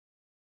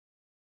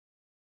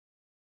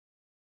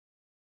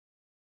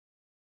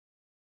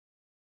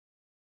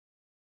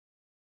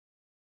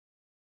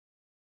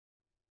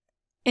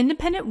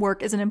Independent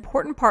work is an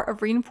important part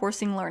of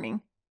reinforcing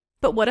learning.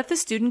 But what if the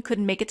student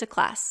couldn't make it to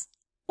class?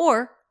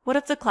 Or what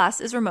if the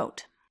class is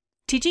remote?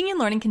 Teaching and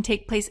learning can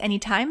take place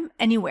anytime,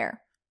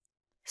 anywhere.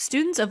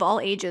 Students of all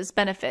ages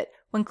benefit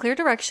when clear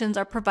directions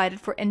are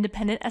provided for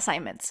independent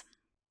assignments.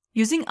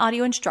 Using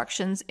audio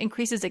instructions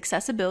increases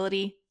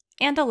accessibility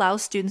and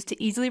allows students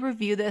to easily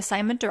review the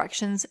assignment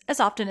directions as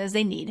often as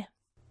they need.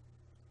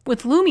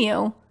 With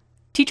Lumio,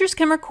 teachers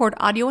can record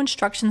audio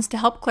instructions to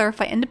help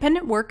clarify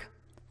independent work,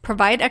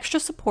 provide extra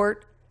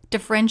support,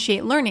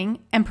 differentiate learning,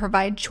 and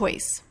provide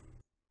choice.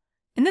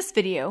 In this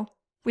video,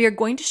 we are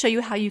going to show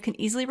you how you can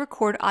easily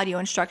record audio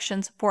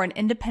instructions for an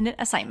independent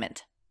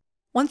assignment.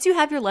 Once you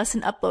have your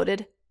lesson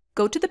uploaded,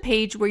 go to the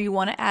page where you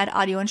want to add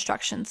audio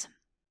instructions.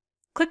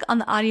 Click on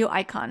the audio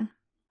icon.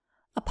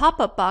 A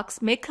pop-up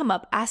box may come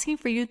up asking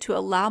for you to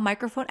allow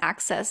microphone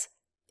access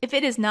if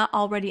it is not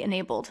already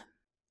enabled.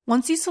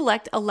 Once you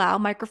select Allow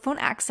Microphone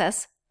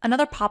Access,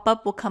 another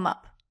pop-up will come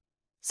up.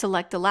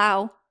 Select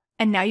Allow,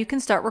 and now you can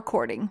start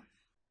recording.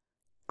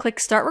 Click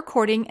Start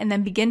Recording and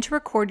then begin to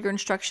record your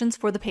instructions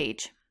for the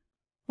page.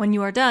 When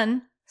you are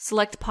done,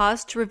 select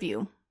Pause to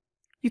review.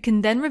 You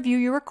can then review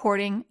your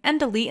recording and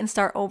delete and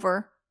start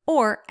over,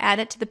 or add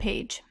it to the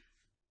page.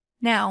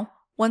 Now,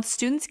 once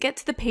students get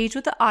to the page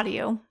with the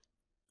audio,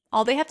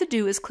 all they have to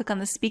do is click on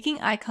the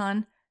speaking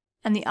icon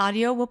and the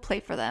audio will play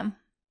for them.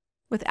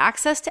 With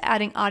access to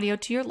adding audio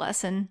to your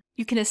lesson,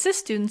 you can assist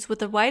students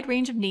with a wide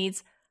range of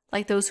needs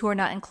like those who are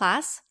not in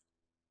class,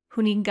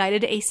 who need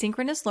guided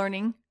asynchronous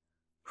learning,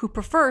 who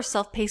prefer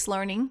self-paced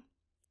learning,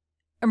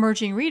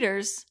 emerging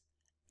readers,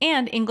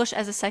 and English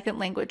as a second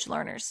language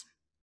learners.